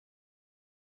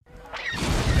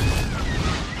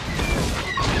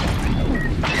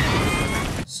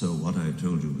So what I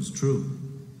told you was true,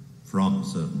 from a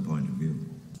certain point of view.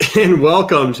 And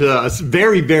welcome to a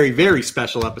very, very, very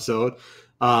special episode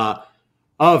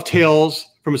of Tales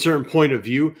from a Certain Point of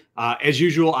View. As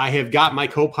usual, I have got my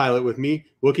co-pilot with me.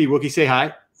 Wookie. Wookie, say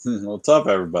hi. What's up,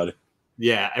 everybody?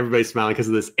 Yeah, everybody's smiling because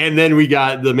of this. And then we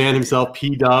got the man himself,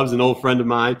 P. Dubs, an old friend of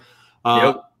mine.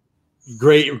 Yep.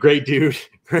 Great dude.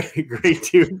 Great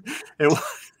dude. And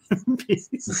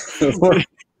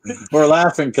We're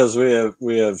laughing because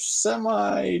we have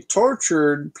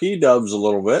semi-tortured P-Dubs a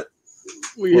little bit.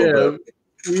 We have.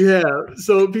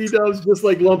 So P-Dubs, just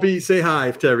like Lumpy, say hi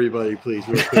to everybody, please,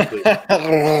 real quickly.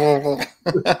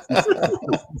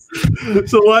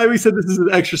 So why we said this is an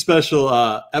extra special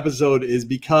episode is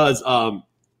because Paul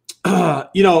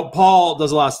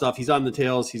does a lot of stuff. He's on the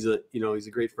Tales. He's a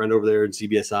great friend over there in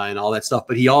CBSI and all that stuff.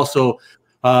 But he also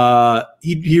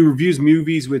he reviews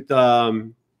movies with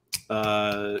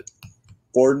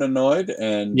Bored and Annoyed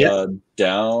and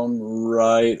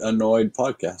Downright Annoyed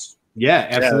podcast. Yeah,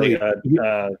 absolutely.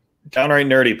 Downright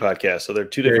Nerdy podcast. So they're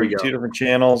two different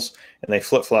channels, and they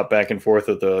flip flop back and forth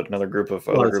with another group of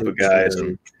guys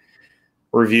and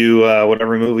review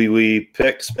whatever movie we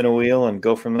pick, spin a wheel, and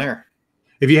go from there.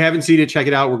 If you haven't seen it, check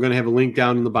it out. We're going to have a link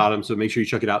down in the bottom, so make sure you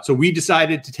check it out. So we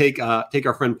decided to take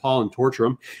our friend Paul and torture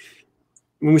him.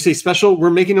 When we say special, we're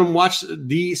making him watch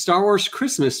the Star Wars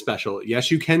Christmas special.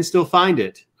 Yes, you can still find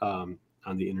it on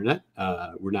the internet.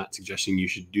 We're not suggesting you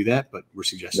should do that, but we're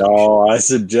suggesting. No, I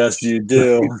suggest you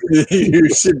do. You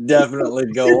should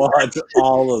definitely go watch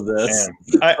all of this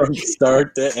from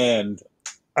start to end.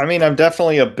 I mean, I'm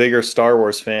definitely a bigger Star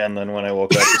Wars fan than when I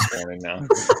woke up this morning now.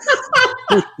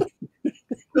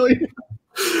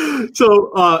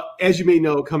 So, as you may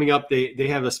know, coming up, they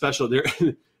have a special. They're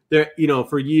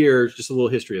for years, just a little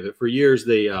history of it. For years,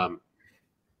 they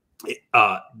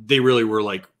really were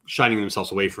like shining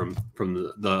themselves away from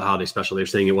the holiday special. They're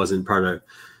saying it wasn't part of,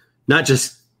 not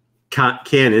just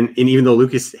canon. And even though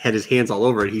Lucas had his hands all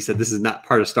over it, he said this is not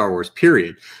part of Star Wars.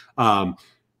 Period.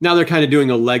 Now they're kind of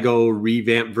doing a Lego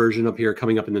revamped version up here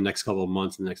coming up in the next couple of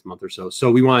months, the next month or so.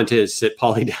 So we wanted to sit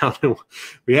Paulie down and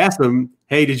we asked him,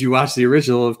 hey, did you watch the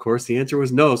original? Of course, the answer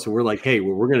was no. So we're like, hey,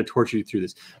 we're going to torture you through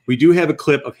this. We do have a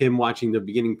clip of him watching the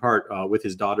beginning part with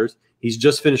his daughters. He's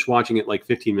just finished watching it like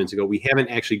 15 minutes ago. We haven't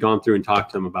actually gone through and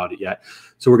talked to him about it yet.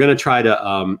 So we're going to try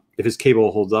to, if his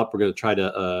cable holds up, we're going to try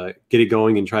to get it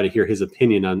going and try to hear his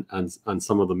opinion on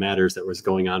some of the matters that was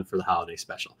going on for the holiday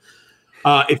special.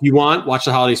 If you want, watch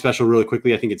the holiday special really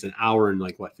quickly. I think it's an hour and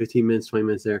 15 minutes, 20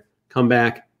 minutes there. Come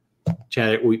back,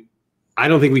 chat it. I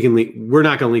don't think we can link. We're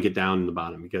not going to link it down in the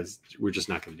bottom because we're just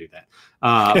not going to do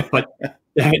that. But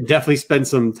definitely spend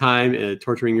some time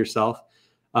torturing yourself.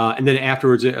 And then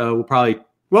afterwards, we'll probably,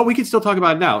 we can still talk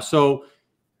about it now. So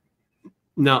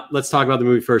now let's talk about the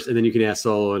movie first, and then you can ask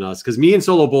Solo and us. Because me and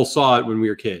Solo both saw it when we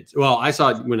were kids. Well, I saw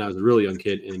it when I was a really young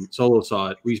kid, and Solo saw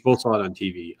it. We both saw it on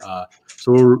TV.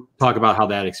 So we'll talk about how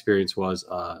that experience was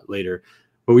later.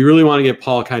 But we really want to get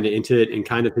Paul kind of into it and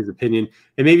kind of his opinion,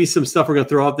 and maybe some stuff we're going to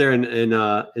throw out there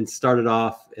and start it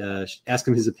off. Ask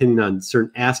him his opinion on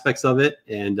certain aspects of it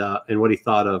and what he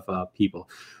thought of people.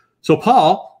 So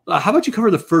Paul, how about you cover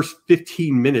the first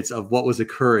 15 minutes of what was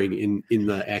occurring in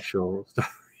the actual story?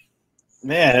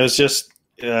 Man, it was just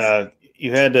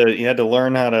you had to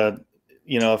learn how to.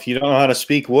 If you don't know how to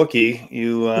speak Wookiee,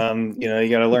 you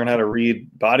got to learn how to read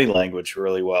body language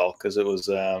really well because it was,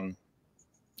 might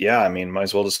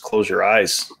as well just close your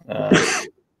eyes. But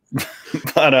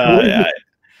the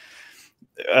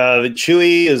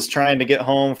Chewie is trying to get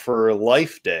home for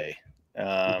Life Day,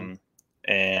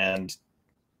 and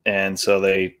so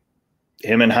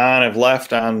him and Han have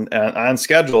left on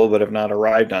schedule, but have not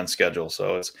arrived on schedule.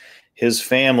 So it's his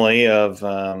family of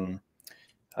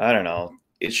I don't know.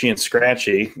 Itchy and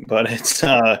Scratchy, but it's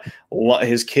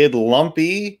his kid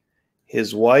Lumpy,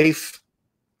 his wife.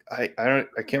 I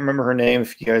can't remember her name.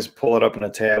 If you guys pull it up in a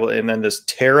tablet, and then this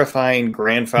terrifying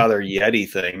grandfather Yeti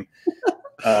thing.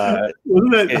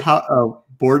 Wasn't that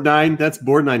Borgnine? That's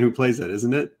Borgnine who plays it,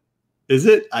 isn't it? Is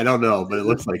it? I don't know, but it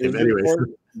looks like it. Anyways,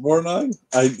 Borgnine?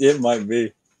 It might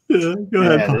be. Yeah, go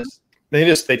ahead.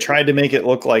 They tried to make it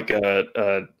look like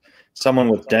someone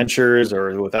with dentures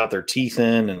or without their teeth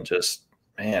in, and just.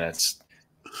 Man,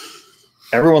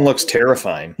 everyone looks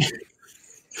terrifying.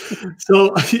 So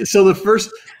the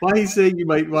first why he's saying you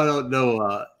might want to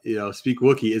know speak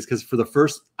Wookiee is because for the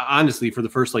first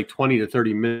 20 to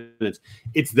 30 minutes,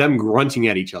 it's them grunting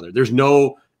at each other. There's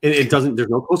no there's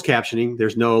no closed captioning,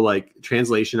 there's no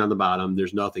translation on the bottom,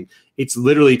 there's nothing. It's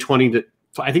literally 28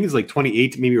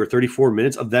 maybe or 34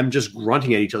 minutes of them just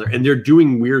grunting at each other, and they're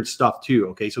doing weird stuff too.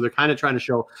 Okay, so they're kind of trying to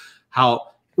show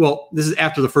how well, this is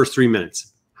after the first 3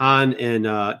 minutes. Han and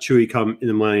Chewie come in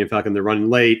the Millennium Falcon. They're running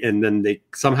late, and then they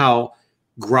somehow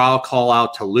growl call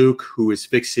out to Luke, who is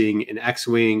fixing an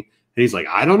X-wing, and he's like,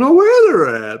 "I don't know where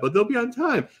they're at, but they'll be on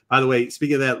time." By the way,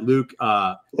 speaking of that, Luke,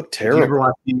 look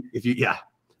terrible. If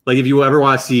you ever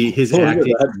want to see his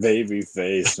acting, that baby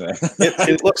face, man.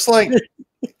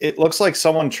 it looks like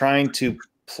someone trying to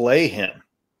play him.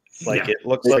 Like it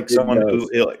looks like someone who,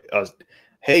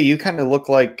 hey, you kind of look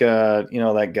like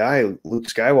that guy Luke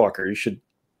Skywalker. You should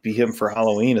be him for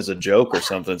Halloween as a joke or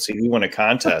something. See, you win a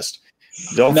contest.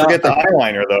 Don't forget the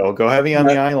eyeliner, though. Go heavy on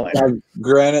the eyeliner. Now,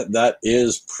 granted, that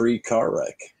is pre-car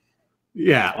wreck.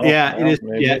 Yeah, it is.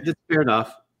 Maybe. Yeah, that's fair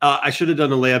enough. I should have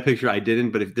done a Leia picture. I didn't,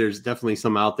 but if there's definitely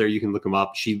some out there, you can look them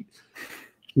up. She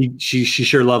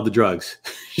sure loved the drugs.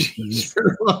 She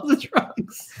sure loved the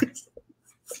drugs.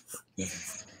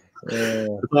 That's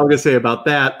all I'm gonna say about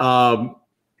that.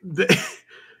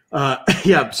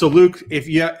 So Luke,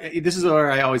 this is where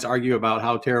I always argue about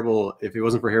how terrible, if it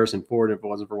wasn't for Harrison Ford, if it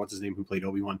wasn't for what's his name who played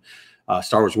Obi-Wan,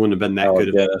 Star Wars wouldn't have been that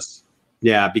good. Yes.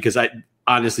 Yeah, because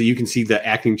honestly, you can see the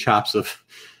acting chops of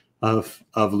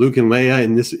Luke and Leia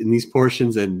in these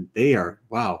portions, and they're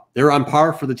on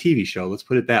par for the TV show. Let's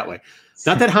put it that way.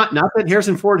 Not that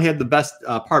Harrison Ford had the best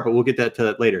part, but we'll get to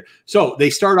that later. So they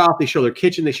start off, they show their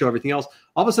kitchen, they show everything else.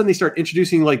 All of a sudden, they start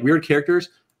introducing like weird characters.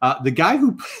 The guy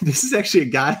who this is actually a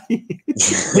guy.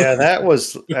 Yeah, that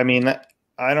was. I mean,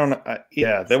 I don't know.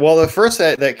 Well, the first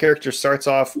that character starts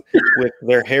off with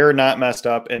their hair not messed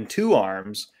up and 2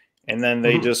 arms, and then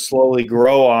they just slowly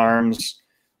grow arms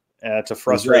to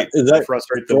frustrate the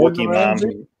Wookiee mom.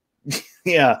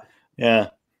 Yeah.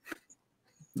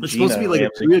 It's supposed to be like a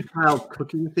three-child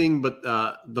cooking thing, but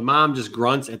the mom just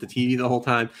grunts at the TV the whole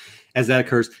time as that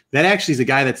occurs. That actually is a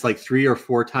guy that's like 3 or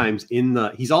 4 times in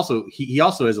the. He's also he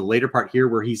also has a later part here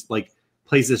where he's like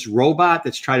plays this robot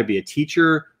that's trying to be a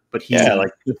teacher, but he's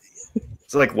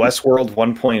it's like Westworld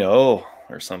 1.0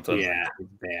 or something. Yeah, it's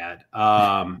bad.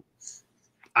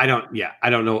 I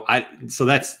don't know. So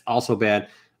that's also bad.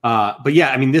 But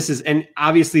yeah, I mean, this is, and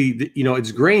obviously,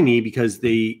 it's grainy because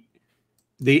they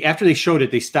after they showed it,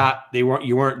 they stopped. They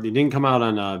didn't come out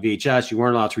on VHS. You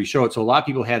weren't allowed to re-show it. So a lot of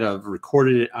people had to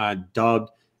recorded it on dubbed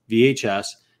VHS,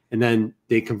 and then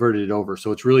they converted it over.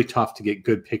 So it's really tough to get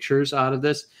good pictures out of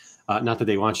this. Not that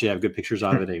they want you to have good pictures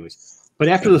out of it anyways. But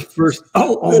after the first,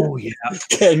 yeah.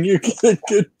 Can you get a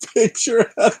good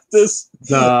picture of this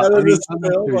film? I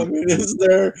mean, is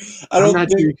there?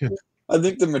 I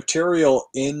think the material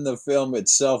in the film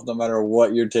itself, no matter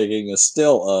what you're taking a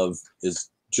still of, is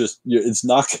just it's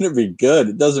not going to be good.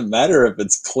 It doesn't matter if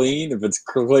it's clean, if it's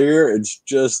clear. It's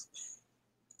just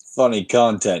funny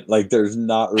content. Like there's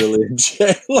not really a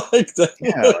J like that.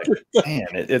 Yeah,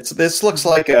 man, this looks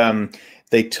like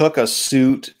they took a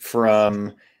suit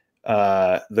from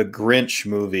the Grinch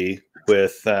movie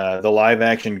with the live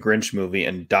action Grinch movie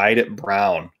and dyed it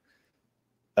brown,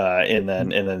 and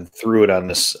then threw it on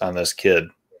this kid.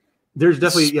 There's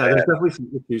definitely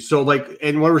some issues. So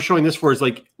and what we're showing this for is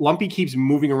like Lumpy keeps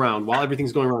moving around while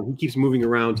everything's going on. He keeps moving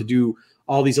around to do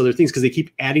all these other things because they keep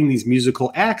adding these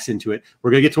musical acts into it.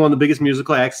 We're gonna get to one of the biggest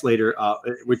musical acts later.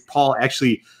 With Paul,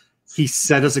 actually, he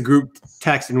sent us a group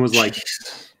text and was like,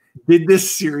 "Did this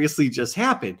seriously just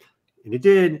happen?" And it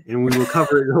did, and we will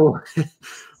cover it over.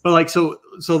 But so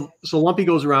Lumpy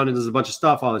goes around and does a bunch of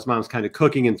stuff while his mom's kind of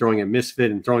cooking and throwing a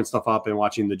misfit and throwing stuff up and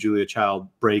watching the Julia Child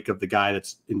break of the guy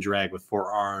that's in drag with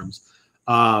 4 arms.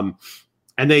 And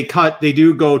they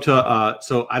do go to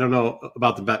so I don't know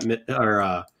about the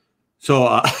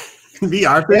B.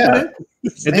 Arthur. Yeah.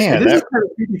 This is kind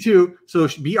of creepy too. So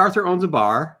B. Arthur owns a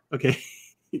bar. Okay.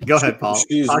 Go ahead, Paul.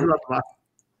 Talk about the bar.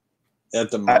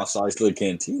 At the Mos Eisley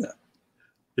Cantina.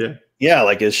 Yeah. Yeah,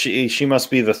 like she must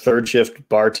be the 3rd shift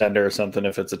bartender or something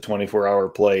if it's a 24-hour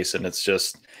place, and it's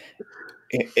just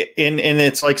and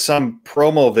it's like some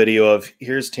promo video of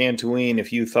here's Tatooine.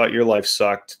 If you thought your life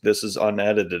sucked, this is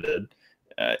unedited,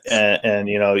 and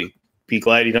be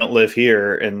glad you don't live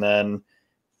here. And then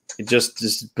it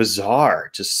just bizarre,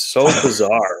 just so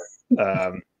bizarre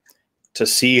to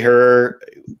see her.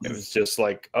 It was just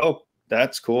like, oh,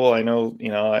 that's cool. I know,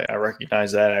 I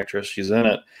recognize that actress. She's in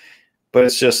it, but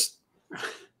it's just.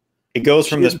 It goes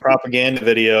from this propaganda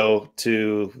video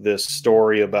to this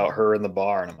story about her in the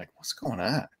bar, and I'm like, "What's going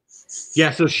on?"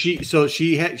 Yeah, so she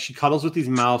cuddles with these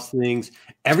mouse things.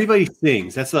 Everybody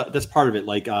sings. That's part of it.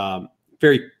 Like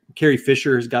Carrie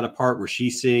Fisher has got a part where she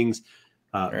sings.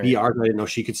 B. Arthur, I didn't know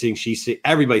she could sing.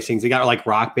 Everybody sings. They got like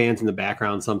rock bands in the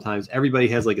background sometimes. Everybody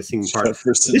has like a singing part.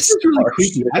 This is really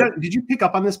creepy. Did you pick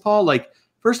up on this, Paul? Like,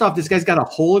 first off, this guy's got a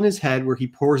hole in his head where he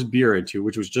pours beer into,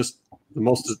 which was just the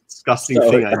most disgusting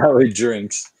thing. How he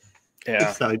drinks.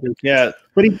 Yeah. Yeah.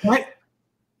 But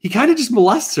he kind of just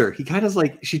molests her. He kind of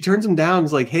like, she turns him down.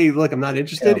 Is like, hey, look, I'm not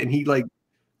interested. Yeah. And he like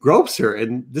gropes her.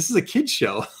 And this is a kid's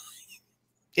show.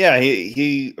 Yeah.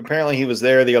 He apparently he was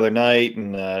there the other night,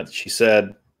 and she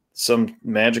said some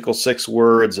magical 6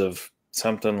 words of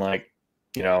something like,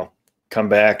 you know, come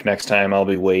back next time, I'll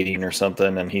be waiting or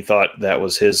something. And he thought that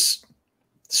was his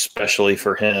specially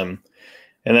for him.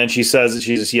 And then she says that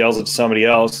she just yells it to somebody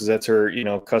else because that's her, you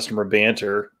know, customer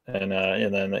banter. And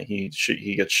then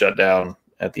he gets shut down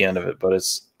at the end of it. But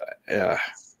it's the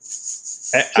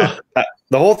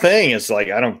whole thing is like,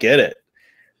 I don't get it.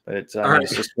 But it's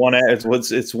it's just one.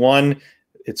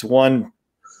 It's one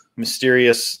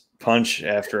mysterious punch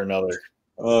after another.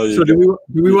 Oh, so do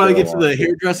we want to get to the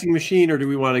hairdressing machine, or do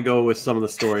we want to go with some of the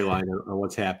storyline on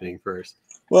what's happening first?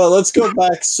 Well, let's go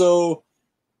back. So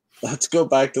let's go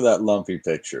back to that lumpy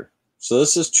picture. So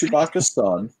this is Chewbacca's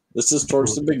son. This is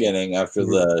towards the beginning after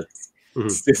the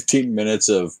 15 minutes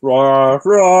of roar,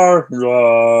 roar,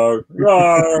 roar,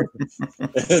 roar.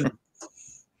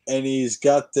 and he's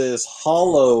got this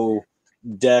hollow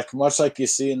deck, much like you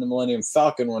see in the Millennium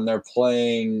Falcon when they're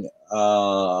playing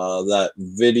that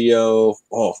video.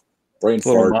 Oh, brain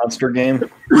fart. Monster game.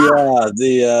 Yeah,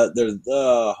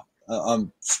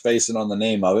 I'm spacing on the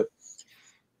name of it.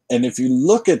 And if you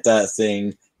look at that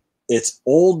thing, it's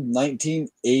old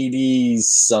 1980s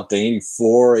something,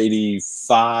 84,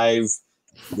 85,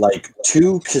 like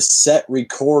 2 cassette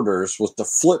recorders with the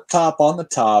flip top on the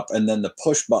top and then the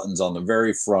push buttons on the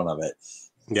very front of it.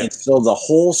 Yeah. And so the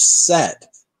whole set,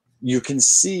 you can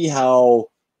see how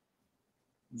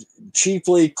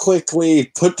cheaply,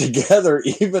 quickly put together,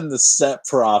 even the set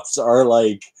props are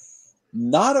like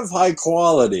not of high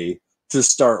quality to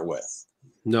start with.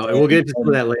 No, and we'll get to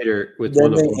that later. With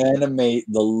then they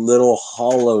animate the little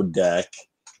hollow deck,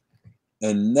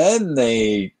 and then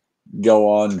they go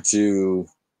on to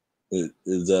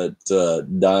is that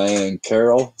Diane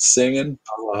Carroll singing?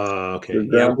 Okay,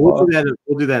 yeah, we'll do that.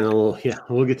 We'll do that in a little. Yeah,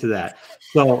 we'll get to that.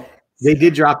 So they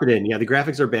did drop it in. Yeah, the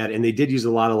graphics are bad, and they did use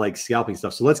a lot of like scalping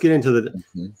stuff. So let's get into the,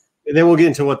 and then we'll get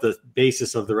into what the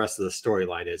basis of the rest of the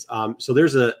storyline is. So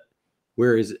there's a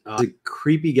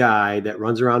creepy guy that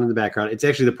runs around in the background. It's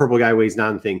actually the purple guy weighs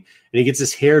nothing, and he gets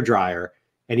this hair dryer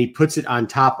and he puts it on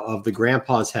top of the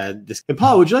grandpa's head. And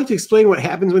Paul, would you like to explain what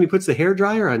happens when he puts the hair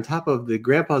dryer on top of the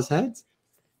grandpa's heads?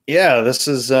 Yeah, this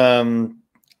is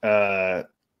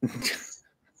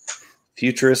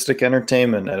futuristic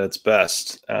entertainment at its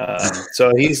best.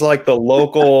 So he's like the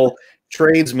local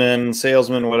tradesman,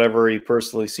 salesman, whatever. He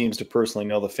seems to personally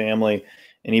know the family,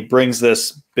 and he brings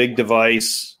this big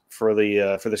device for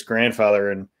this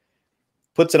grandfather and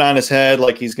puts it on his head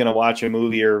like he's going to watch a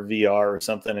movie or VR or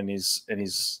something. And he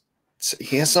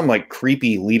has some like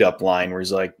creepy lead up line where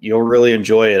he's like, you'll really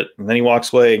enjoy it. And then he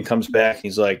walks away and comes back. And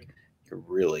he's like, you're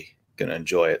really going to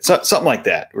enjoy it. Something like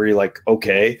that, where you're like,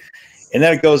 okay. And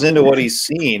then it goes into what he's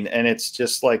seen. And it's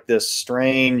just like this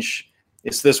strange,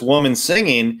 it's this woman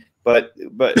singing, but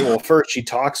well, first she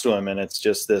talks to him and it's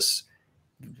just this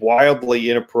wildly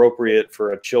inappropriate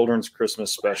for a children's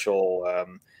Christmas special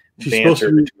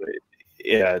banter.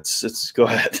 Yeah, it's go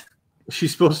ahead.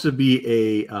 She's supposed to be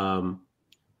a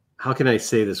how can I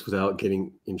say this without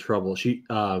getting in trouble? She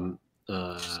a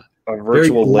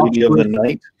virtual lady of the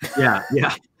night. Yeah,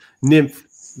 nymph,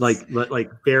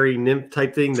 like fairy nymph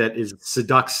type thing that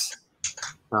seducts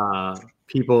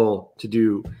people to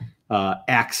do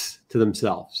acts to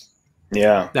themselves.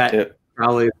 Yeah, that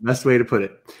probably the best way to put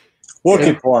it.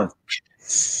 Wookiee porn.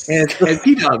 And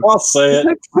P-Dub, I'll say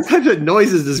it. What type of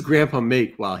noises does Grandpa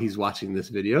make while he's watching this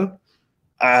video?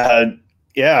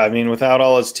 Yeah, I mean, without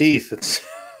all his teeth, it's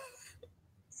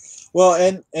well,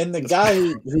 and the guy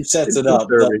who sets it up,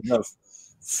 the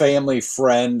family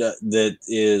friend that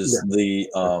is the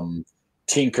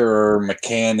tinkerer,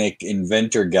 mechanic,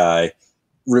 inventor guy,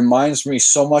 reminds me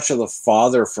so much of the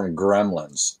father from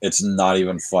Gremlins. It's not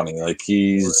even funny. Like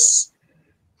he is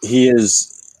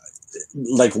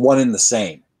like one in the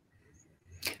same.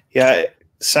 Yeah,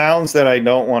 sounds that I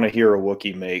don't want to hear a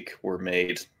Wookiee make were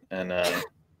made, and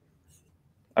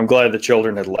I'm glad the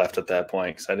children had left at that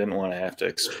point because I didn't want to have to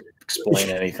explain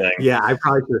anything. Yeah, I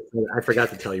probably should have. I forgot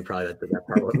to tell you probably that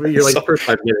part. You're like the first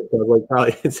 5 minutes. So I was like,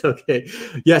 probably it's okay.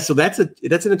 Yeah, so that's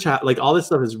in a chat. Like all this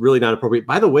stuff is really not appropriate.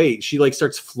 By the way, she like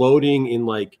starts floating in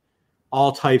like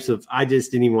all types of. I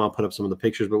just didn't even want to put up some of the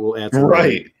pictures, but we'll add some.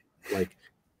 Right. Like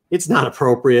it's not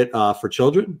appropriate for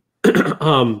children.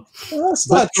 Well,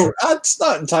 that's not true. That's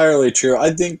not entirely true.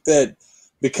 I think that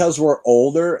because we're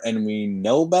older and we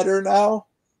know better now,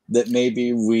 that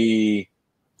maybe we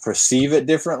perceive it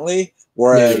differently.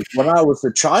 Whereas when I was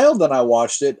a child and I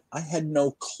watched it, I had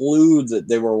no clue that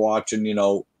they were watching,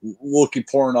 Wookiee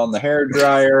porn on the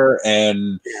hairdryer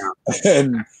and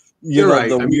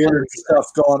the weird stuff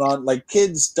going on. Like,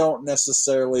 kids don't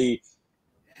necessarily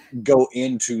go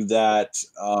into that.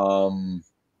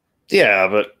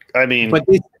 But I mean,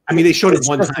 they showed it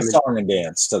one time. A song and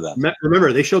dance to them.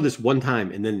 Remember, they showed this one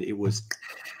time, and then it was,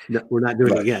 we're not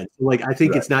doing it again. Like, I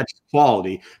think it's not just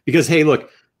quality, because hey, look,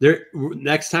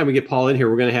 next time we get Paul in here,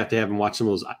 we're gonna have to have him watch some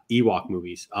of those Ewok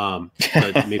movies.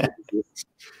 Maybe,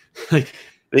 like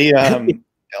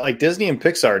like Disney and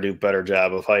Pixar do a better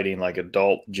job of hiding like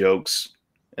adult jokes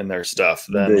in their stuff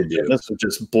than this was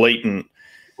just blatant.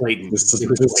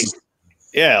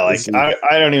 Yeah, like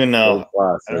I don't even know.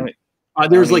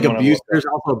 There's like abuse. There's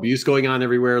also abuse going on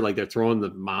everywhere. Like, they're throwing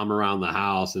the mom around the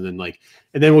house, and then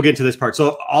we'll get to this part.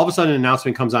 So all of a sudden, an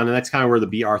announcement comes on, and that's kind of where the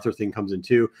B. Arthur thing comes in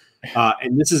too.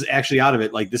 And this is actually out of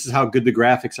it. Like, this is how good the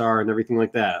graphics are and everything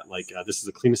like that. Like, this is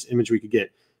the cleanest image we could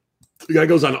get. The guy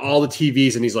goes on all the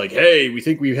TVs and he's like, "Hey, we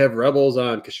think we have rebels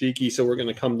on Kashyyyki, so we're going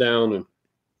to come down and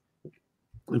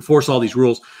enforce all these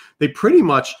rules." They pretty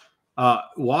much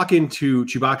walk into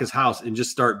Chewbacca's house and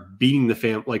just start beating the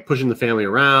family, like pushing the family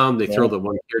around. They throw the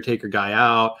one caretaker guy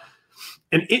out,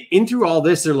 and in through all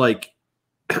this, they're like,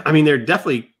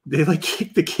 they like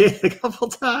kick the kid a couple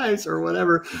times or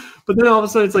whatever. But then all of a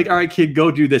sudden, it's like, "All right, kid,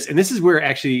 go do this." And this is where it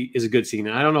actually is a good scene.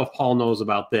 And I don't know if Paul knows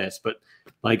about this, but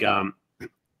like,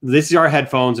 this is our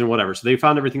headphones and whatever. So they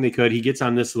found everything they could. He gets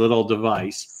on this little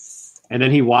device, and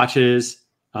then he watches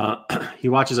a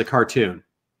cartoon.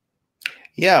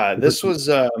 Yeah, this was.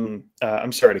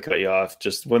 I'm sorry to cut you off.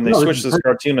 Just when they switched this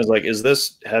cartoon, I was like, "Is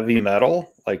this heavy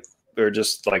metal? Like, they're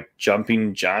just like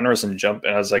jumping genres and jump?"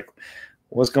 And I was like,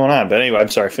 "What's going on?" But anyway, I'm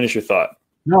sorry. Finish your thought.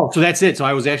 No, so that's it. So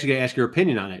I was actually going to ask your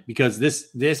opinion on it, because this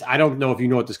I don't know if you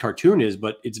know what this cartoon is,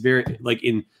 but it's very, like,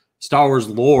 in Star Wars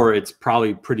lore, it's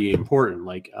probably pretty important.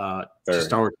 Like, to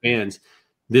Star Wars fans,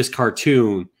 this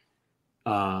cartoon,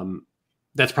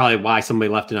 that's probably why somebody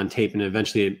left it on tape, and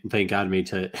eventually, thank God, made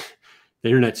to the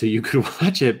internet so you could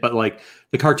watch it. But like,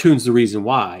 the cartoon's the reason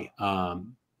why.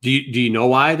 Do you know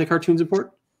why the cartoon's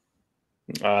important?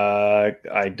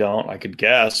 I don't. I could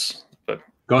guess, but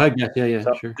go ahead. Yeah,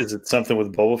 sure. Is it something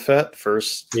with Boba Fett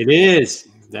first? It is.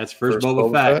 That's first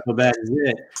Boba Fett. So that is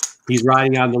it. He's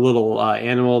riding on the little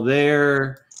animal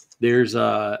there. That's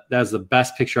the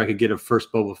best picture I could get of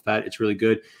first Boba Fett. It's really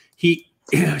good.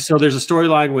 So there's a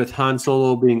storyline with Han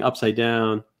Solo being upside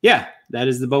down. Yeah, that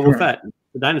is the Boba Fett,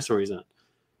 the dinosaur he's on.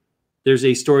 There's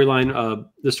a storyline.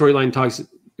 The storyline talks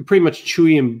pretty much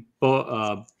Chewie and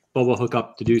Boba hook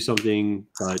up to do something,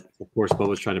 but of course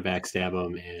Boba's trying to backstab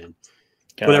him and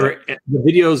whatever. The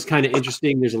video is kind of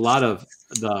interesting. There's a lot of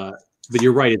but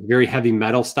you're right. It's very heavy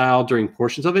metal style during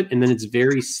portions of it, and then it's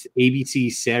very ABC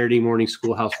Saturday morning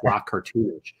schoolhouse rock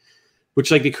cartoonage,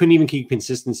 which, like, they couldn't even keep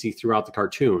consistency throughout the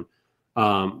cartoon.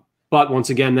 But once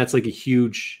again, that's like a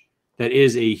huge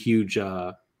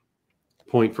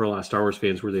point for a lot of Star Wars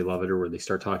fans, where they love it or where they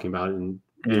start talking about it. And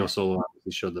Solo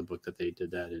obviously showed the book that they did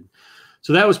that in.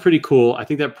 So that was pretty cool. I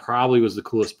think that probably was the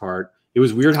coolest part. It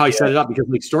was weird how he set it up, because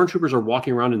like stormtroopers are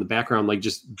walking around in the background, like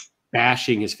just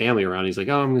bashing his family around. He's like,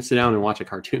 "Oh, I'm going to sit down and watch a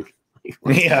cartoon."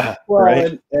 Yeah, well,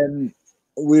 right. And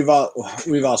we've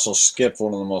also skipped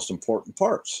one of the most important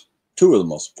parts. Two of the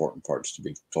most important parts, to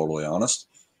be totally honest.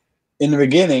 In the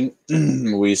beginning,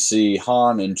 we see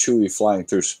Han and Chewie flying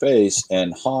through space,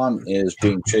 and Han is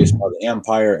being chased by the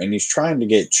Empire, and he's trying to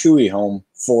get Chewie home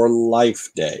for Life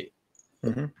Day.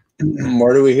 Mm-hmm.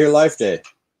 Where do we hear Life Day?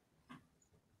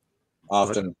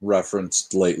 Often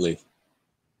referenced lately.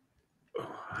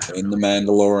 In The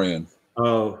Mandalorian.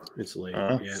 Oh, it's late.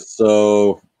 Yeah.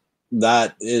 So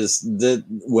that is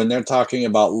when they're talking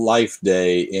about Life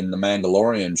Day in the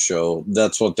Mandalorian show,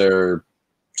 that's what they're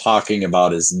talking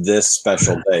about, is this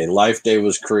special day. Life Day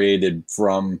was created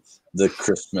from the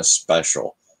Christmas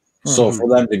special. Mm-hmm. So for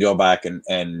them to go back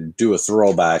and do a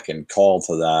throwback and call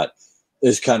to that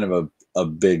is kind of a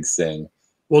big thing.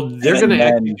 Well, they're going to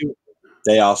actually do.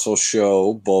 They also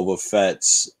show Boba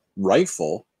Fett's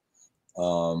rifle,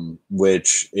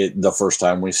 which the first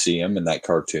time we see him in that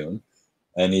cartoon,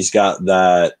 and he's got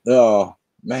that. Oh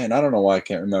man, I don't know why I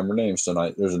can't remember names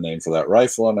tonight. There's a name for that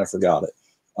rifle, and I forgot it.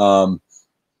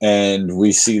 And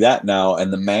we see that now,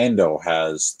 and the Mando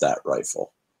has that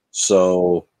rifle.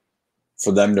 So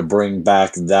for them to bring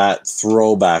back that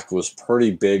throwback was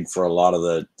pretty big for a lot of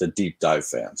the deep dive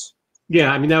fans.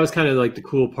 Yeah, I mean, that was kind of like the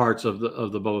cool parts of the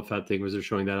Boba Fett thing, was they're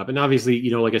showing that up. And obviously,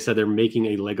 like I said, they're making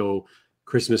a Lego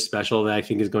Christmas special that I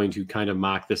think is going to kind of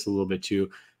mock this a little bit too.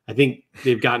 I think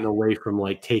they've gotten away from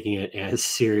like taking it as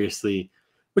seriously,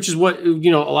 which is what,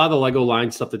 you know, a lot of the Lego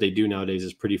line stuff that they do nowadays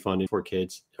is pretty fun for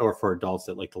kids or for adults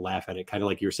that like to laugh at it. Kind of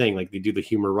like you were saying, like they do the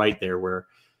humor right there where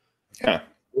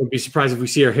wouldn't be surprised if we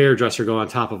see our hairdresser go on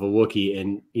top of a Wookiee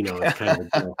and, you know, it's kind of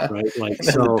a joke, right? Like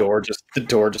so, the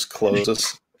door just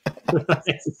closes.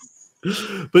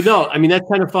 But no, I mean, that's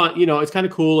kind of fun. You know, it's kind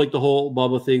of cool. Like the whole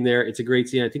Bubba thing there. It's a great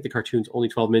scene. I think the cartoon's only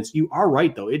 12 minutes. You are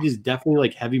right though. It is definitely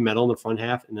like heavy metal in the front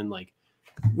half. And then like,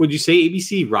 would you say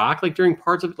ABC rock like during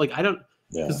parts of it? Like, I don't,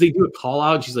 because they do a call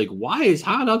out. And she's like, why is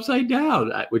Han upside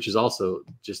down? Which is also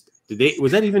just,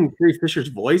 was that even Carrie Fisher's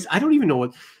voice? I don't even know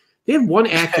what, they had one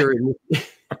actor in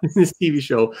this TV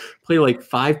show play like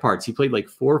 5 parts. He played like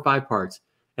 4 or 5 parts.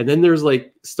 And then there's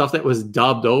like stuff that was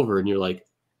dubbed over and you're like,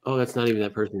 oh, that's not even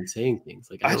that person saying things.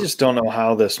 Like I just don't know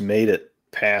how this made it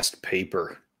past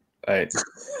paper. I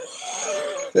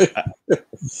don't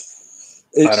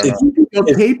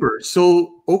know. Paper.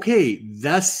 So, okay,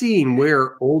 that scene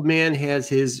where old man has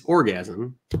his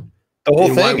orgasm. The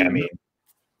whole thing, I mean.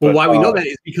 Well, why we know that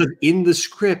is because in the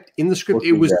script, it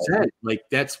was said like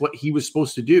that's what he was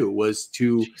supposed to do was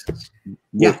to,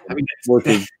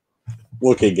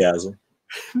 Wookieegasm.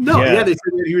 They said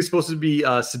that he was supposed to be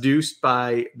seduced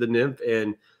by the nymph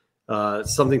and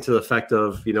something to the effect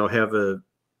of, you know,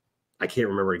 I can't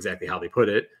remember exactly how they put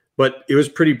it, but it was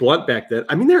pretty blunt back then.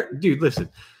 I mean, listen,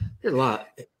 there's a lot.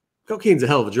 Cocaine's a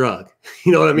hell of a drug.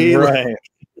 You know what I mean? Right.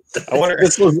 I wonder.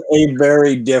 This was a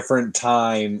very different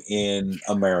time in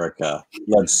America.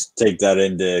 Let's take that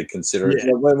into consideration.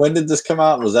 Yeah. When did this come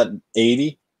out? Was that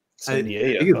 80?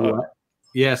 78.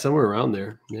 Yeah, somewhere around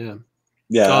there. Yeah.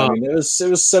 Yeah, I mean, it was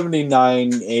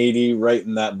 79, 80, right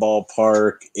in that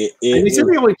ballpark. It was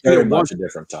very much a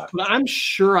different time. But I'm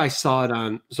sure I saw it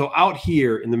on. So out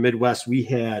here in the Midwest, we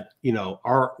had, you know,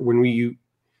 when you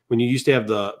used to have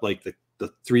the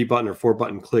 3-button or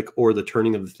 4-button click or the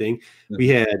turning of the thing, we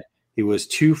had it was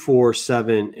 2, 4,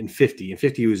 7, and 50. And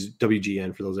 50 was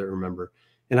WGN for those that remember.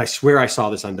 And I swear I saw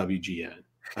this on WGN.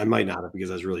 I might not have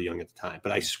because I was really young at the time,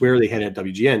 but I swear they had it at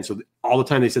WGN. So all the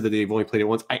time they said that they've only played it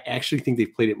once. I actually think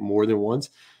they've played it more than once.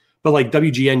 But like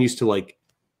WGN used to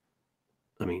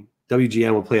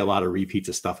WGN would play a lot of repeats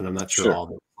of stuff, and I'm not sure all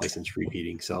the license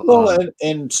repeating. So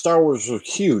and Star Wars was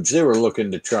huge. They were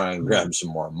looking to try and grab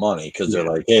some more money because they're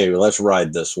like, hey, let's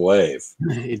ride this wave.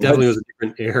 It definitely was a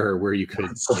different era where you could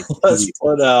let's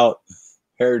put out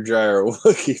hairdryer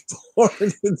Wookiee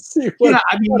porn and see what. Yeah,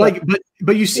 I mean,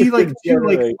 but you see,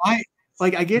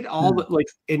 I get all the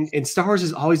and Star Wars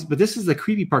is always, but this is the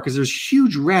creepy part because there's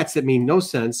huge rats that made no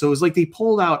sense. So it was like they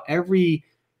pulled out every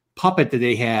puppet that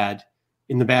they had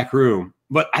in the back room,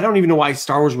 but I don't even know why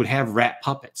Star Wars would have rat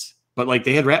puppets. But like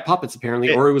they had rat puppets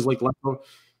apparently, or it was like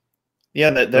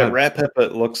that rat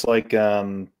puppet looks like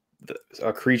a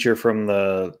creature from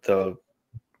the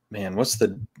man. What's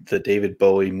the David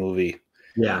Bowie movie?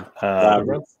 Yeah,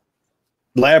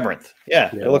 Labyrinth.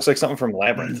 Yeah, it looks like something from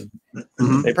Labyrinth.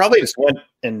 Mm-hmm. They probably just went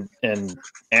and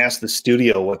asked the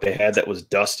studio what they had that was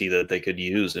dusty that they could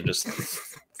use and just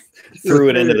threw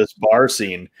it into this bar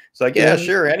scene. It's like, yeah,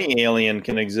 sure, any alien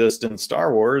can exist in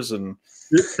Star Wars, and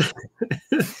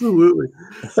absolutely.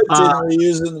 What did we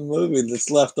use in the movie that's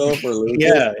left over, Luke?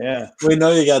 Yeah. We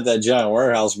know you got that giant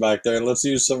warehouse back there. Let's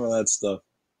use some of that stuff.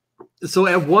 So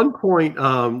at one point,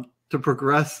 to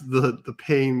progress the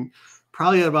pain,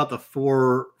 probably at about the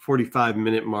 4:45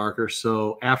 minute mark or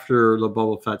so after the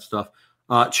Boba Fett stuff,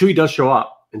 Chewie does show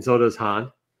up, and so does Han,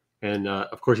 and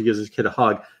of course he gives his kid a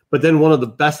hug. But then one of the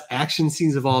best action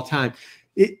scenes of all time,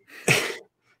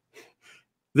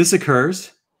 this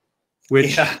occurs,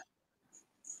 which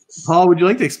Paul, would you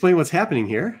like to explain what's happening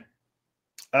here?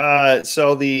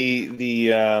 So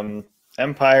the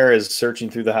Empire is searching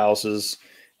through the houses.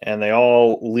 And they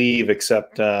all leave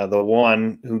except the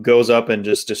one who goes up and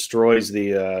just destroys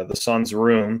the son's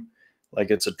room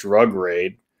like it's a drug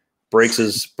raid, breaks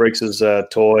his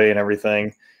toy and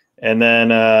everything. And then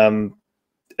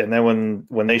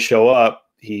when they show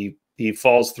up, he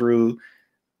falls through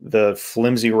the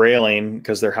flimsy railing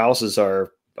because their houses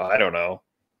are, I don't know,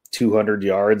 200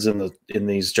 yards in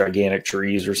these gigantic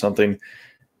trees or something.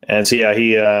 And so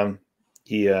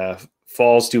he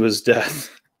falls to his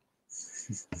death.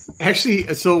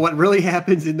 Actually, so what really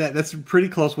happens in that's pretty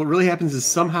close. What really happens is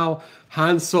somehow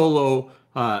Han Solo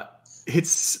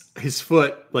hits his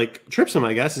foot, like trips him,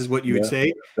 I guess is what you would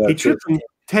say. He trips him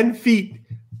 10 feet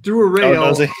through a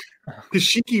rail.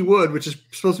 Kashiki wood, which is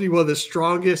supposed to be one of the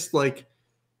strongest, like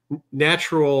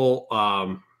natural,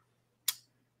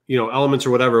 elements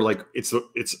or whatever. Like it's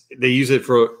they use it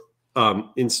for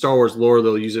in Star Wars lore.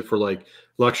 They'll use it for like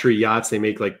luxury yachts. They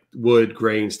make like wood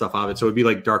grain stuff out of it. So it'd be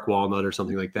like dark walnut or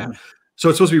something like that. So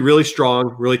it's supposed to be really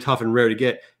strong, really tough, and rare to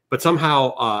get. But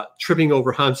somehow tripping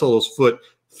over Han Solo's foot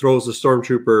throws the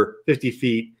stormtrooper 50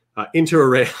 feet into a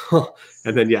rail.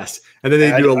 And then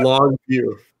they do a long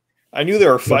view. I knew they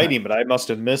were fighting, but I must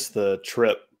have missed the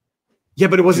trip. Yeah,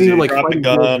 but it wasn't even like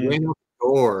fighting.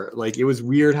 Or like it was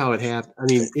weird how it happened. I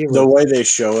mean, the way they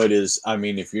show it is, I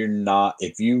mean, if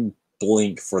you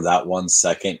blink for that 1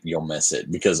 second, you'll miss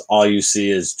it, because all you see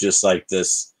is just like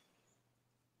this.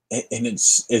 And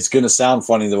it's going to sound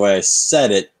funny the way I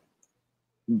said it,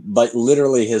 but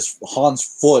literally Han's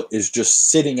foot is just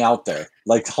sitting out there.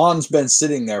 Like Han's been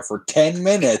sitting there for 10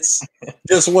 minutes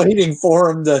just waiting for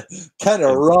him to kind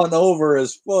of run over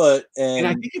his foot. And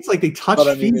I think it's like they touch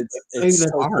feet. It's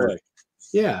so hard. quick.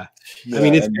 Yeah. I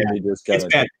mean, it's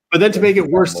bad. But then to make it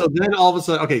worse, so then all of a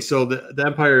sudden, okay, so the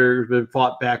Empire has been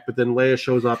fought back, but then Leia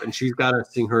shows up and she's got to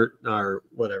sing her, or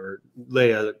whatever.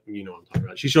 Leia, you know what I'm talking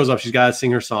about. She shows up, she's got to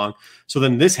sing her song. So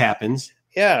then this happens.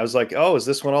 Yeah, I was like, oh, is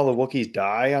this when all the Wookiees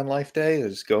die on Life Day? They're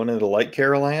just going into Light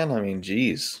Carolan? I mean,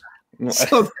 geez.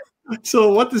 So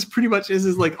what this pretty much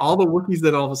is like all the Wookiees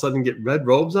that all of a sudden get red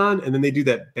robes on, and then they do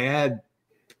that bad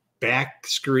back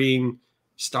screen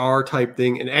star type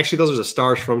thing. And actually those are the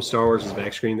stars from Star Wars'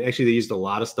 back screen. Actually, they used a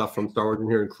lot of stuff from Star Wars in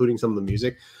here, including some of the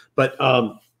music. But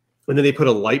and then they put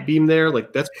a light beam there.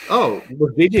 Like was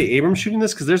J.J. Abrams shooting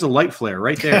this? Because there's a light flare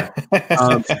right there.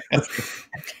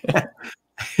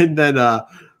 And then all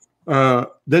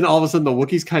of a sudden the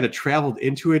Wookiees kind of traveled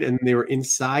into it, and they were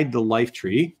inside the life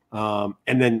tree. And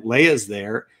then Leia's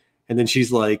there, and then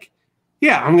she's like,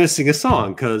 "Yeah, I'm going to sing a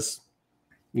song because,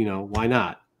 why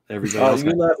not?" Everybody else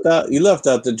you left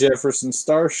out the Jefferson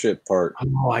Starship part.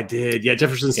 Oh, I did. Yeah,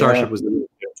 Jefferson Starship was the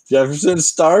Jefferson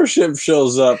Starship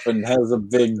shows up and has a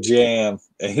big jam.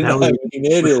 It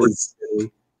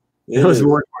was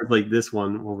more like this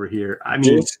one over here. I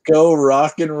mean, disco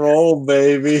rock and roll,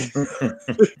 baby.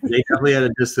 They definitely had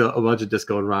a bunch of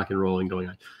disco and rock and rolling going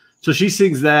on. So she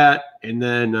sings that, and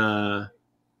then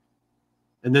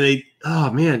they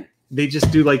just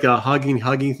do like a hugging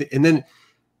thing, and then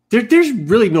there's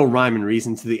really no rhyme and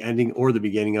reason to the ending or the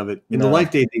beginning of it. And the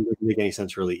Life Day thing doesn't make any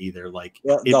sense really either. Like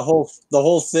the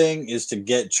whole thing is to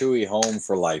get Chewie home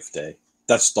for Life Day.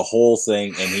 That's the whole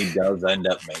thing, and he does end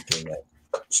up making it.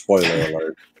 Spoiler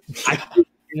alert. I think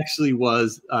it actually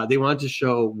was they wanted to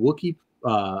show Wookiee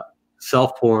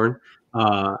self-porn.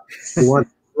 They wanted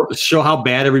to show how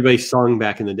bad everybody sung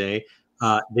back in the day.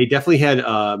 They definitely had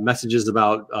messages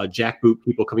about jackboot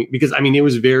people coming, because I mean it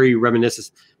was very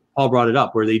reminiscent. Paul brought it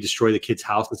up where they destroy the kid's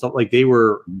house and stuff. Like it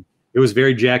was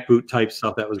very jackboot type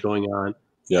stuff that was going on.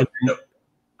 Yeah.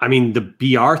 I mean, the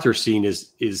B. Arthur scene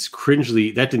is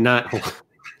cringely. That did not that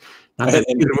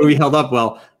the movie held up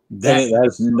well. That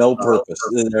has no purpose.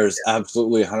 There's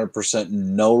absolutely 100%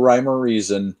 no rhyme or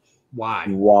reason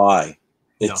why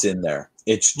it's in there.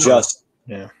 It's just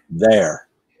there.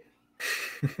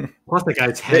 Plus, the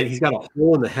guy's head, he's got a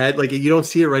hole in the head. Like, you don't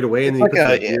see it right away. And then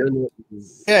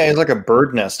it's like a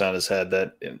bird nest on his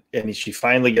head. And she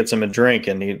finally gets him a drink,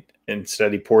 and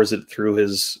instead he pours it through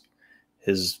his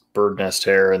bird nest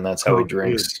hair, and that's how he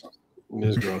drinks. It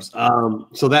was gross.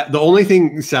 So that the only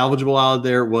thing salvageable out of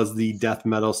there was the death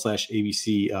metal /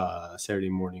 ABC Saturday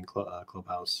morning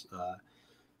clubhouse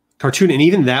cartoon, and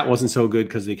even that wasn't so good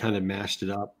because they kind of mashed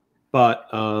it up. But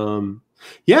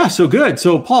yeah, so good.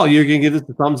 So Paul, you're gonna give this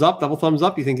a thumbs up, double thumbs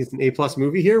up. You think it's an A+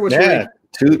 movie here?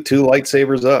 Two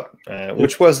lightsabers up.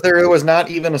 Which was there? It was not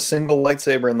even a single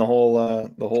lightsaber in the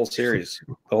whole series,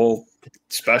 the whole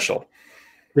special.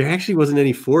 There actually wasn't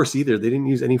any force either. They didn't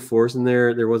use any force in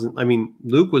there. There wasn't. I mean,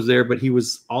 Luke was there, but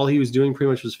all he was doing pretty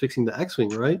much was fixing the X-wing,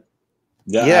 right?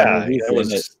 Yeah. It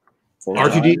was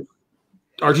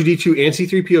R2D2 and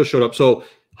C-3PO showed up. So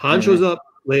Han shows up,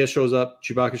 Leia shows up,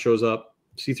 Chewbacca shows up,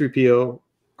 C-3PO,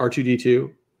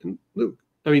 R2D2, and Luke.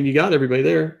 I mean, you got everybody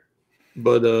there,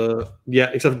 but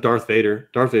except Darth Vader.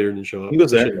 Darth Vader didn't show up. He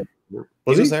was there.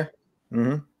 Was he there?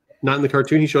 Mm-hmm. Not in the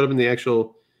cartoon. He showed up in the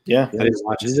actual. Yeah, I didn't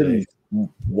watch it today.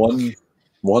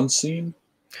 One scene.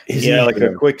 Like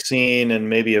a quick scene and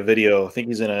maybe a video. I think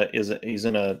he's in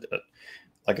a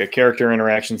like a character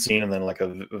interaction scene and then like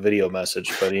a video message.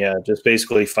 But yeah, just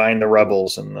basically find the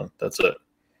rebels and that's it.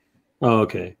 Oh,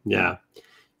 okay. Yeah.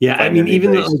 I mean,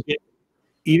 even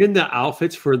the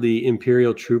outfits for the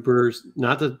Imperial troopers,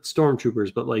 not the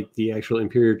stormtroopers, but like the actual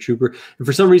Imperial trooper. And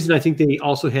for some reason, I think they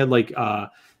also had like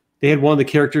they had one of the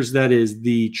characters that is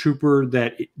the trooper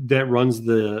that runs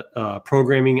the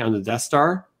programming on the Death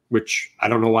Star, which I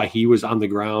don't know why he was on the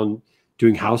ground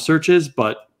doing house searches,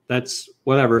 but that's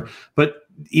whatever. But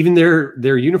even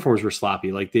their uniforms were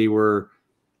sloppy. Like they were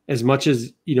as much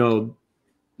as, you know,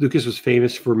 Lucas was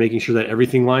famous for making sure that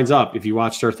everything lines up. If you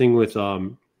watched our thing with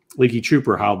Leaky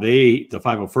Trooper, how the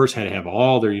 501st had to have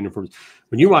all their uniforms.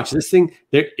 When you watch this thing,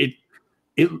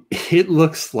 it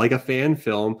looks like a fan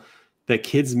film that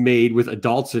kids made with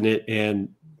adults in it, and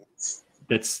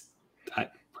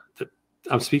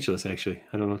I'm speechless. Actually,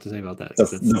 I don't know what to say about that.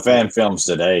 The fan films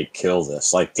today kill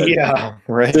this. Like,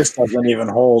 right. This doesn't even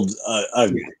hold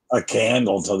a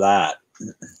candle to that.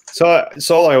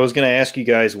 So I was going to ask you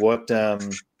guys, what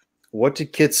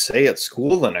did kids say at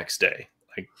school the next day?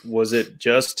 Like, was it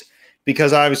just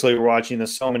because obviously we're watching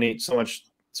this so many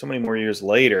more years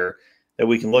later that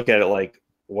we can look at it like,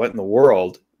 what in the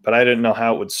world? But I didn't know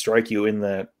how it would strike you in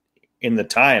the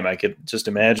time. I could just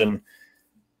imagine.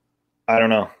 I don't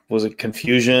know. Was it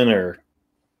confusion or?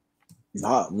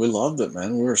 Nah, we loved it,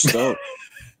 man. We were stoked.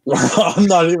 I'm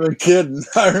not even kidding.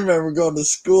 I remember going to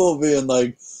school being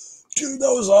like, dude,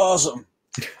 that was awesome.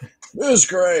 It was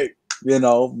great, you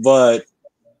know, but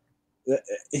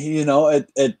you know, at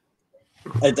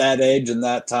that age and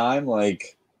that time,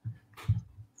 like,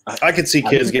 I could see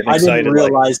kids getting excited. I didn't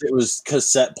realize it was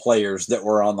cassette players that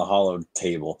were on the hollow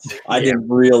table. I didn't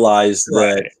realize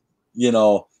that, you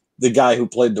know, the guy who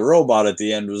played the robot at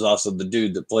the end was also the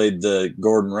dude that played the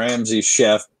Gordon Ramsay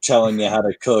chef telling you how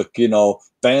to cook, you know,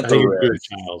 bantha ribs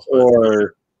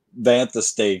or bantha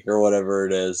steak or whatever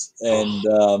it is.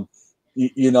 And,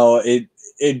 you know, it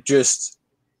just,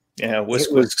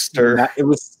 whisk stir. It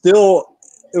was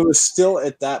still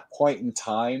at that point in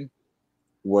time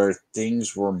where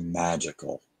things were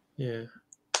magical. Yeah.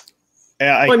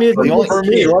 Yeah. For me,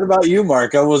 what about you,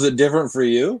 Mark? Was it different for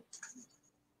you?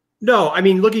 No, I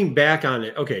mean, looking back on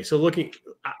it. Okay. So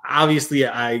obviously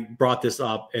I brought this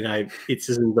up, and it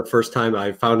isn't the first time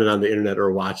I found it on the internet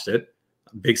or watched it.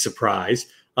 Big surprise.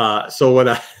 So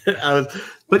when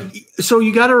so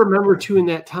you got to remember too, in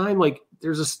that time, like,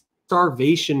 there's a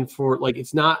starvation for, like,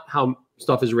 it's not how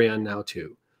stuff is ran now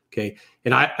too. Okay.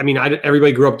 And I mean,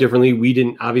 everybody grew up differently. We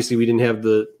didn't have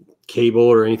the cable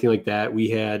or anything like that. We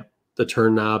had the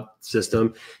turn knob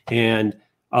system, and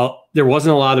there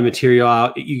wasn't a lot of material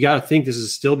out. You got to think this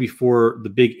is still before the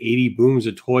big 80 booms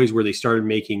of toys where they started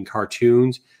making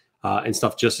cartoons and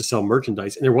stuff just to sell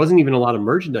merchandise. And there wasn't even a lot of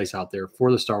merchandise out there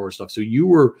for the Star Wars stuff. So you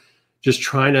were just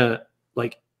trying to,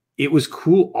 like, it was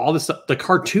cool. All this stuff, that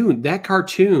cartoon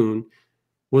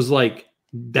was like,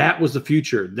 that was the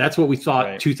future. That's what we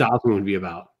thought 2000 would be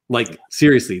about. Like,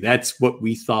 seriously, that's what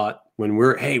we thought when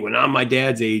I'm my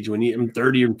dad's age, when I'm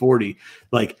 30 and 40,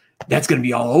 like, that's going to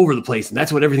be all over the place, and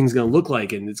that's what everything's going to look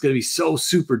like, and it's going to be so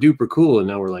super duper cool. And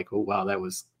now we're like, oh wow, that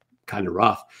was kind of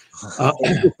rough. But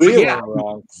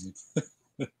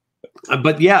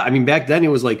yeah, I mean, back then it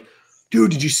was like, dude,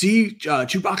 did you see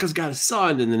Chewbacca's got a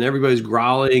son? And then everybody's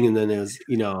growling, and then it was,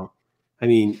 you know, I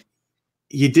mean,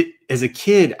 you did as a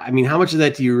kid. I mean, how much of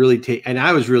that do you really take? And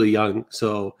I was really young,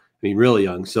 so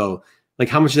like,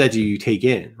 how much of that do you take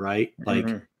in, right? Like.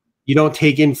 Mm-hmm. You don't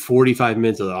take in 45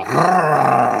 minutes of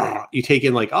you take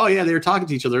in, like, oh yeah, they were talking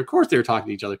to each other. Of course they were talking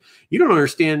to each other. You don't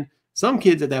understand. Some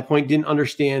kids at that point didn't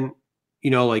understand,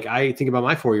 you know, like, I think about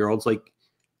my 4-year-olds, like,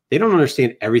 they don't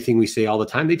understand everything we say all the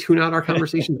time. They tune out our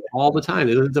conversations all the time.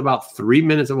 It's about 3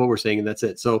 minutes of what we're saying, and that's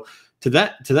it. So to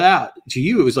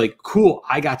you, it was like, cool,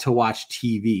 I got to watch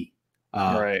TV.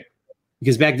 Right.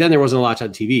 Because back then there wasn't a lot on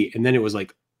TV. And then it was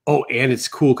like, oh, and it's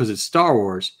cool because it's Star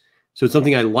Wars. So it's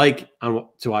something I like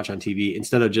to watch on TV,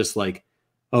 instead of just like,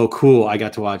 oh, cool, I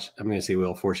got to watch, I'm going to say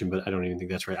Wheel of Fortune, but I don't even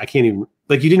think that's right. I can't even,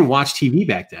 like, you didn't watch TV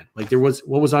back then. Like,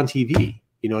 what was on TV?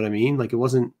 You know what I mean? Like, there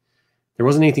wasn't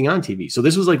anything on TV. So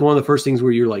this was like one of the first things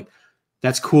where you're like,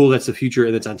 that's cool, that's the future,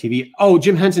 and it's on TV. Oh,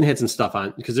 Jim Henson had some stuff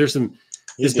on, because this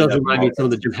does remind me of some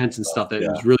of the Jim Henson stuff that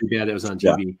was really bad that was on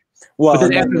TV. Yeah. Well,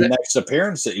 and then the next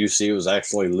appearance that you see was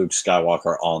actually Luke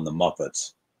Skywalker on the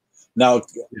Muppets. Now,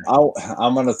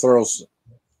 I'm going to throw.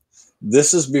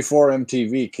 This is before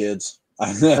MTV, kids.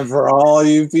 For all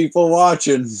you people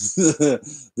watching,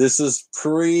 this is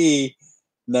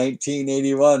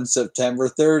pre-1981, September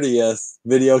 30th.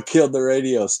 Video killed the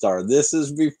radio star. This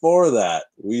is before that.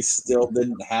 We still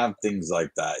didn't have things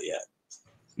like that yet.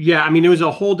 Yeah, I mean, it was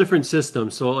a whole different system.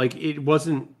 So, like, it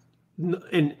wasn't,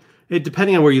 and it,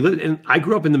 depending on where you live. And I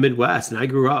grew up in the Midwest, and I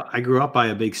grew up by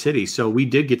a big city. So we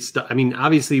did get stuff. I mean,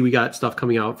 obviously we got stuff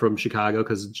coming out from Chicago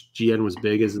because GN was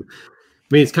big. I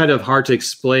mean, it's kind of hard to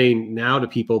explain now to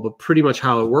people, but pretty much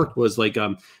how it worked was like,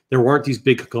 there weren't these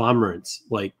big conglomerates.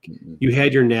 Like, you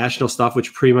had your national stuff,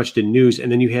 which pretty much did news.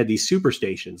 And then you had these super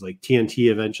stations, like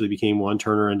TNT eventually became one.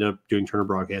 Turner ended up doing Turner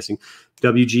Broadcasting,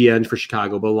 WGN for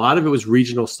Chicago. But a lot of it was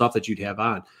regional stuff that you'd have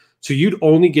on. So you'd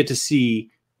only get to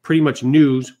see pretty much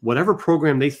news, whatever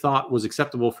program they thought was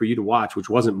acceptable for you to watch, which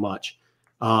wasn't much.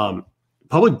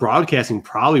 Public broadcasting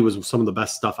probably was some of the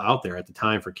best stuff out there at the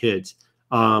time for kids.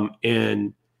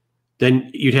 And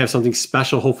then you'd have something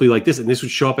special, hopefully like this. And this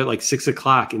would show up at like 6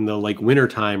 o'clock in the like winter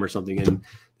time or something. And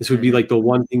this would be like the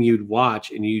one thing you'd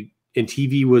watch. And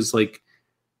TV was like,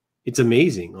 it's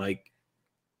amazing. Like,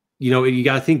 you know, you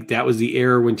got to think that was the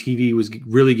era when TV was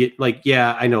really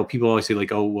I know people always say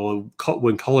like, oh, well,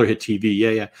 when color hit TV.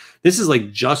 Yeah. This is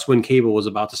like just when cable was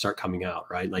about to start coming out,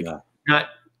 right? Like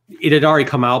it had already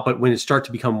come out, but when it started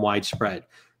to become widespread.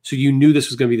 So you knew this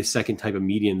was going to be the second type of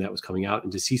medium that was coming out.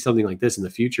 And to see something like this in the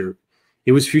future,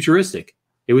 it was futuristic.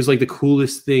 It was like the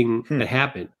coolest thing that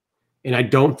happened. And I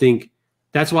don't think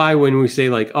that's why when we say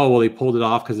like, oh, well, they pulled it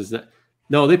off because it's not.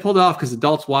 No, they pulled it off because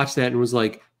adults watched that and was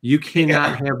like, you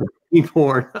cannot have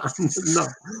porn. No,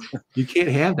 you can't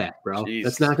have that, bro. Jeez.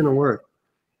 That's not going to work.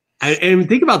 And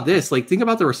think about this. Like, think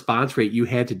about the response rate you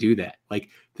had to do that. Like,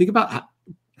 think about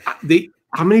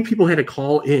how many people had to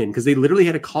call in, because they literally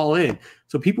had to call in.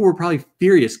 So people were probably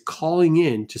furious calling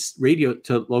in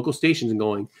to local stations and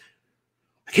going,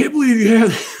 I can't believe you have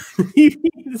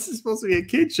this is supposed to be a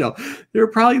kid show. They were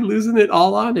probably losing it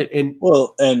all on it.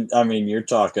 And I mean, you're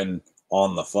talking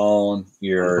on the phone,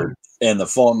 and the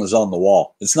phone was on the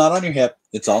wall. It's not on your hip.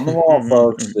 It's on the wall,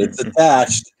 folks. It's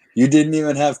attached. You didn't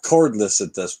even have cordless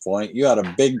at this point. You had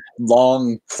a big,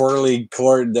 long, twirly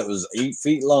cord that was 8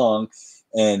 feet long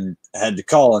and had to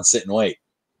call and sit and wait.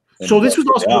 So this was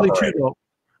also really true, though.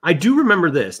 I do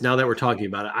remember this now that we're talking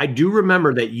about it. I do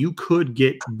remember that you could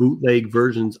get bootleg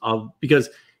versions because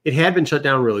it had been shut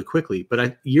down really quickly.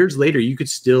 But years later, you could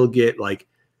still get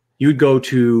you would go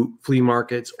to flea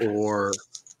markets or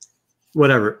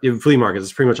whatever. Flea markets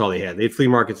is pretty much all they had. They had flea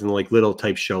markets and like little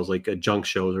type shows, like junk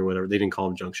shows or whatever. They didn't call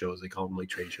them junk shows. They called them like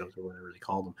trade shows or whatever they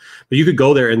called them. But you could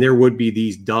go there and there would be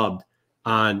these dubbed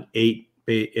on 8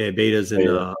 betas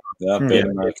and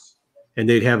and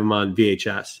they'd have them on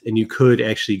VHS, and you could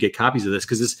actually get copies of this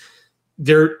because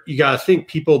you got to think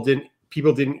people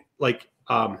didn't like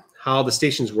how the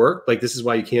stations work. Like, this is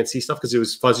why you can't see stuff, because it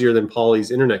was fuzzier than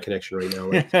Paulie's internet connection right now.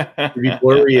 Like, it'd be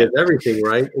blurry as everything,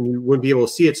 right? And you wouldn't be able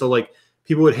to see it. So like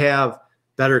people would have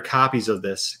better copies of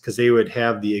this because they would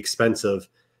have the expensive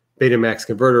Betamax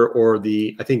converter, or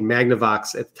I think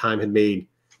Magnavox at the time had made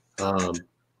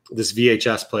this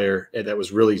VHS player that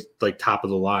was really like top of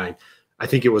the line. I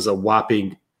think it was a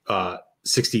whopping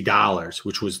 $60,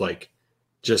 which was like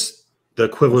just the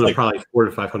equivalent of probably $400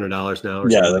 to $500 now.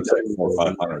 That's like $400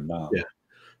 or $500 now. Yeah.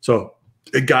 So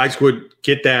the guys would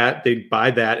get that, they'd buy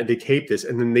that, and they tape this,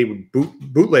 and then they would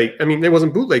bootleg. I mean, it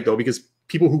wasn't bootleg though, because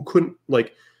people who couldn't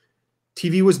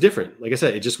TV was different. Like I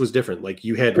said, it just was different. Like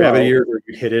you had rabbit ears, or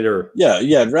you'd hit it, or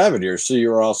you had rabbit ears. So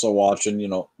you were also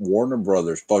watching, Warner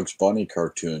Brothers, Bugs Bunny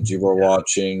cartoons. You were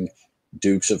watching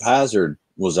Dukes of Hazzard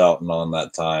was out and on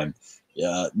that time.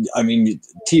 Yeah, I mean,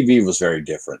 TV was very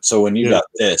different. So when you got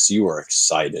this, you were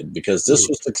excited because this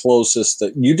was the closest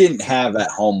that you didn't have at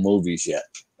home movies yet,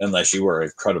 unless you were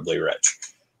incredibly rich.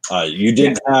 You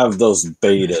didn't have those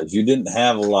betas. You didn't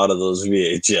have a lot of those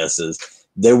VHSs.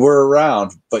 They were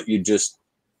around, but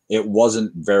it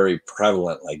wasn't very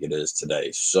prevalent like it is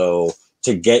today. So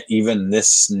to get even this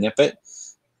snippet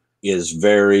is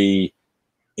very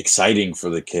exciting for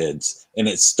the kids. And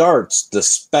it starts the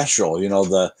special,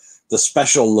 the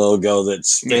special logo that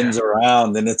spins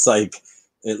around, and it's like,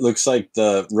 it looks like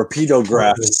the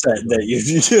Rapidograph set that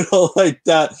you like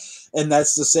that. And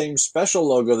that's the same special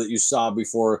logo that you saw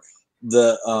before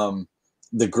the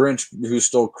Grinch Who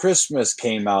Stole Christmas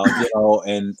came out,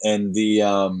 and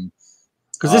the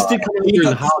because this did come out during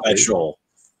the special.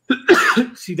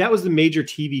 See, that was the major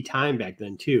TV time back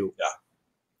then too. Yeah,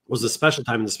 was the special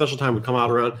time, and the special time would come out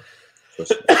around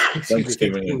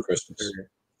Thanksgiving and Christmas,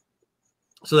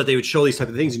 so that they would show these type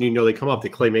of things, and they come up the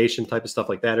claymation type of stuff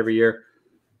like that every year.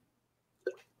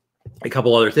 A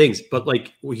couple other things, but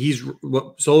like what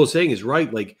Solo's saying is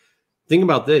right. Like, think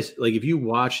about this. Like, if you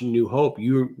watch New Hope,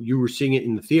 you were seeing it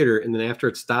in the theater, and then after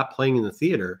it stopped playing in the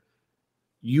theater,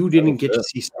 you didn't get to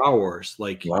see Star Wars.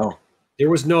 Like, there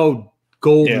was no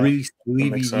gold release,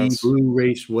 DVD,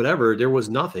 Blu-ray, whatever. There was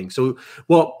nothing. So,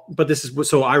 but this is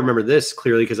so I remember this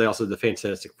clearly because I also did the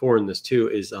Fantastic Four in this too.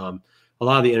 Is a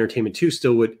lot of the entertainment too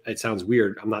still would. It sounds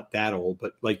weird. I'm not that old,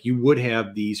 but like you would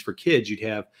have these for kids. You'd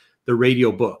have the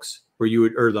radio books where you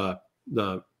would, or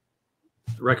the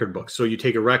record books. So you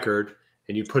take a record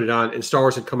and you put it on, and Star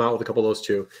Wars had come out with a couple of those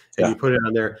too, and you put it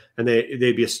on there, and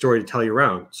they'd be a story to tell you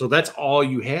around. So that's all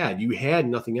you had. You had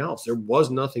nothing else. There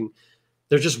was nothing.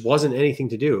 There just wasn't anything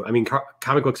to do. I mean,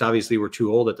 comic books obviously were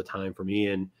too old at the time for me,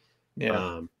 and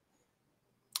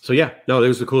So yeah, no, it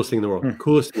was the coolest thing in the world.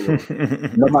 Coolest thing in the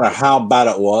world. No matter how bad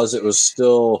it was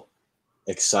still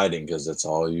exciting because it's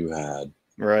all you had.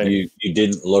 Right. You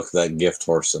didn't look that gift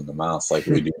horse in the mouth like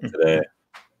we do today.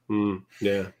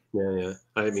 Yeah.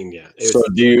 I mean, yeah. So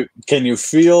can you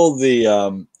feel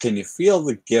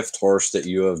the gift horse that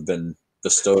you have been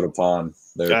bestowed upon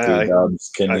there?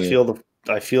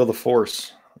 I feel the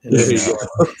force.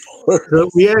 So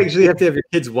we actually have to have your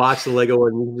kids watch the Lego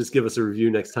one. You can just give us a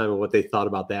review next time of what they thought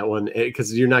about that one,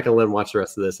 because you're not going to let them watch the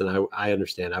rest of this, and I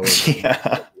understand. I wouldn't.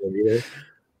 Yeah.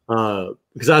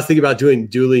 Because I was thinking about doing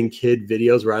dueling kid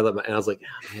videos where and I was like,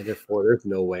 man, they're 4. There's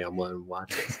no way I'm letting them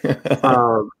watch this.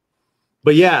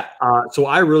 But yeah, so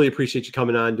I really appreciate you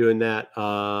coming on doing that.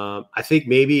 I think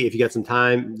maybe if you got some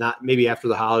time, not maybe after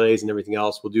the holidays and everything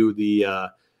else, we'll do the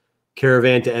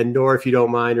Caravan to Endor if you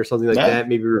don't mind, or something like that.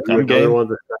 Maybe review another one.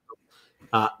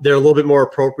 They're a little bit more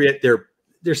appropriate.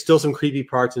 There's still some creepy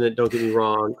parts in it. Don't get me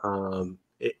wrong.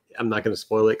 I'm not going to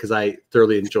spoil it because I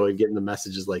thoroughly enjoy getting the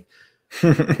messages like,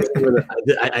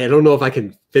 I don't know if I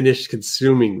can finish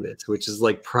consuming this, which is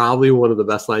like probably one of the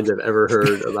best lines I've ever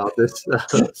heard about this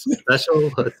special.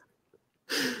 I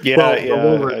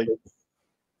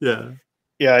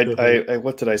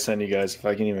what did I send you guys? If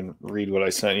I can even read what I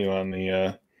sent you on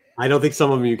the. I don't think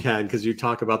some of them you can, because you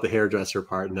talk about the hairdresser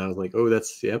part, and I was like, oh,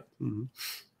 that's yep. Mm-hmm.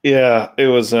 Yeah, it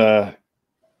was. I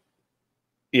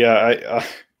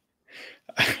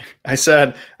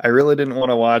said I really didn't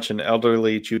want to watch an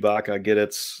elderly Chewbacca get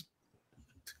its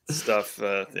stuff.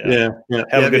 Have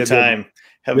a good time.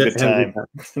 Have a good time.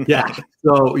 Yeah.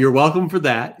 So you're welcome for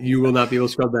that. You will not be able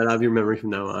to scrub that out of your memory from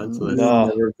now on. So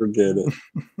never forget it.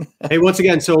 Hey, once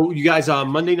again, so you guys,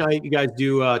 Monday night, you guys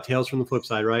do Tales from the Flip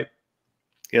Side, right?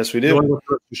 Yes, we do.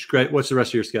 What's the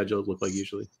rest of your schedule look like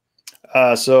usually?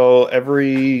 So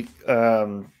every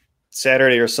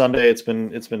Saturday or Sunday, it's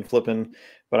been flipping.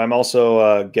 But I'm also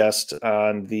a guest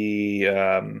on the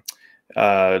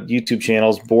YouTube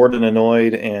channels Bored and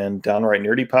Annoyed and Downright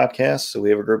Nerdy podcast. So we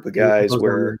have a group of guys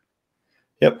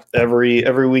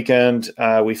every weekend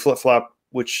we flip flop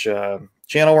which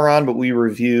channel we're on, but we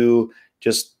review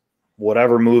just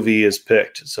whatever movie is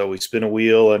picked. So we spin a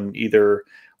wheel and either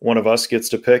one of us gets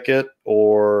to pick it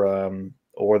or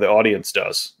the audience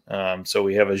does. So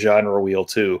we have a genre wheel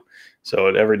too. So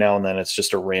every now and then it's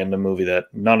just a random movie that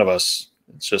none of us.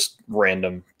 It's just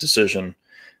random decision,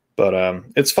 but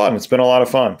it's fun. It's been a lot of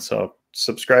fun. So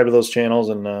subscribe to those channels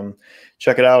and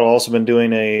check it out. I've also been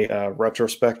doing a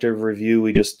retrospective review.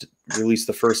 We just released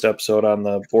the first episode on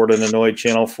the Bored and Annoyed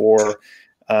channel for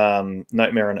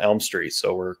Nightmare on Elm Street.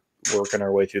 So we're working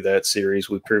our way through that series.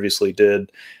 We previously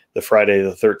did the Friday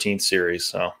the 13th series.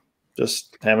 So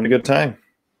just having a good time.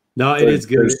 No, it is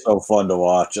good. It's so fun to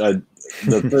watch. The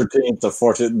 13th, the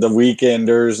 14th, the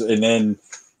Weekenders, and then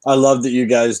I love that you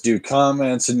guys do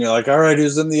comments and you're like, all right,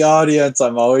 who's in the audience?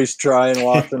 I'm always trying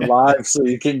watching live so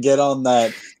you can get on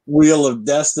that wheel of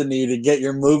destiny to get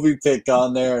your movie pick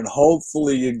on there, and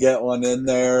hopefully you get one in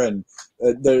there. And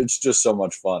it's just so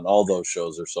much fun. All those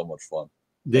shows are so much fun.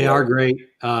 They are great.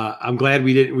 I'm glad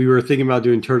we were thinking about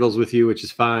doing Turtles with you, which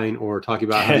is fine, or talking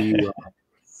about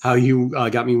how you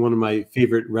got me one of my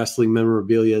favorite wrestling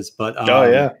memorabilias. But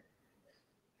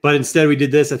But instead, we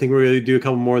did this. I think we're going to do a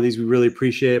couple more of these. We really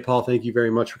appreciate it. Paul, thank you very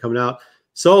much for coming out.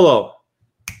 Solo,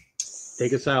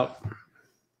 take us out.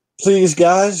 Please,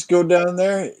 guys, go down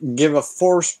there. Give a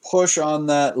force push on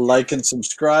that like and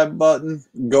subscribe button.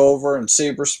 Go over and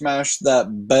saber smash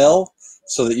that bell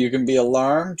so that you can be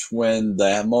alarmed when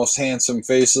the most handsome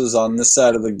faces on this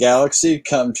side of the galaxy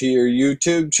come to your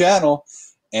YouTube channel.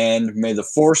 And may the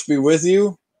force be with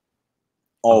you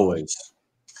always.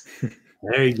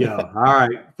 There you go. All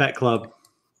right. Fat Club.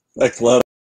 Fat Club.